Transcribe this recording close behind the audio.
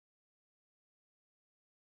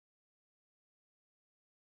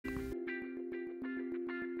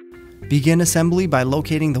Begin assembly by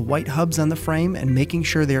locating the white hubs on the frame and making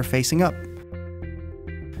sure they are facing up.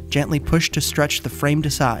 Gently push to stretch the frame to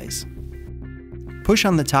size. Push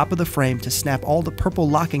on the top of the frame to snap all the purple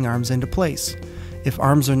locking arms into place. If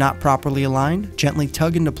arms are not properly aligned, gently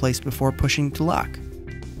tug into place before pushing to lock.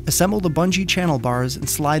 Assemble the bungee channel bars and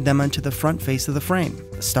slide them onto the front face of the frame,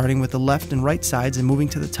 starting with the left and right sides and moving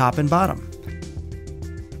to the top and bottom.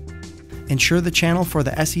 Ensure the channel for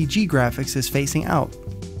the SEG graphics is facing out.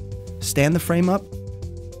 Stand the frame up.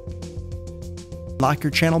 Lock your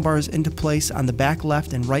channel bars into place on the back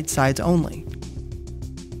left and right sides only.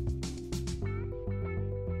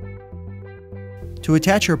 To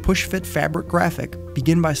attach your push-fit fabric graphic,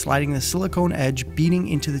 begin by sliding the silicone edge beading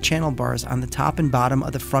into the channel bars on the top and bottom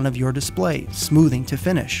of the front of your display, smoothing to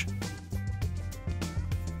finish.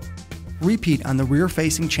 Repeat on the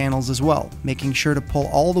rear-facing channels as well, making sure to pull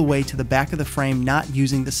all the way to the back of the frame, not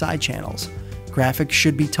using the side channels. Graphics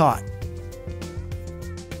should be taut.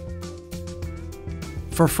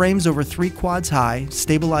 For frames over 3 quads high,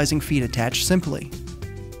 stabilizing feet attach simply.